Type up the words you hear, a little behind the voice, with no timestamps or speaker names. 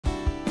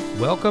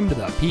Welcome to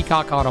the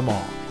Peacock Auto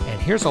Mall, and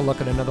here's a look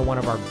at another one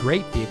of our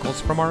great vehicles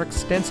from our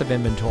extensive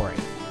inventory.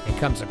 It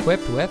comes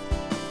equipped with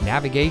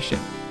navigation,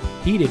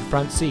 heated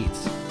front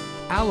seats,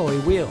 alloy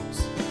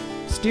wheels,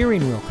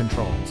 steering wheel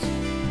controls,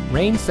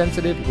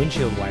 rain-sensitive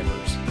windshield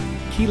wipers,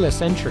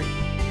 keyless entry,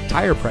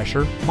 tire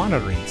pressure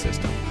monitoring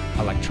system,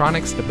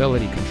 electronic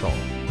stability control,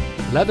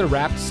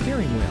 leather-wrapped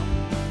steering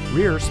wheel,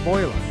 rear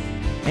spoiler,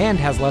 and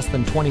has less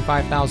than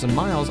 25,000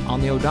 miles on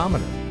the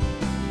odometer.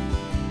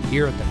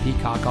 Here at the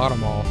Peacock Auto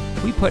Mall,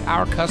 we put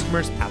our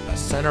customers at the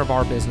center of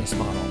our business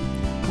model.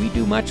 We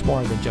do much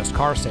more than just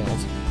car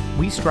sales.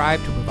 We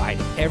strive to provide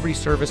every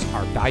service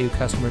our value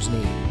customers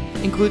need,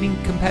 including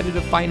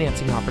competitive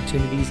financing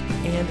opportunities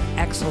and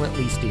excellent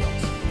lease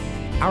deals.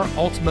 Our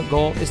ultimate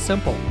goal is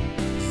simple: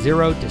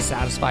 zero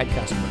dissatisfied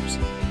customers.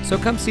 So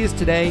come see us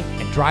today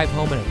and drive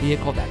home in a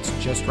vehicle that's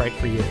just right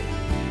for you.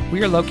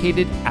 We are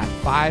located at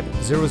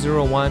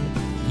 5001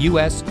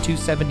 US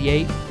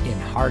 278 in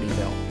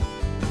Hardeeville.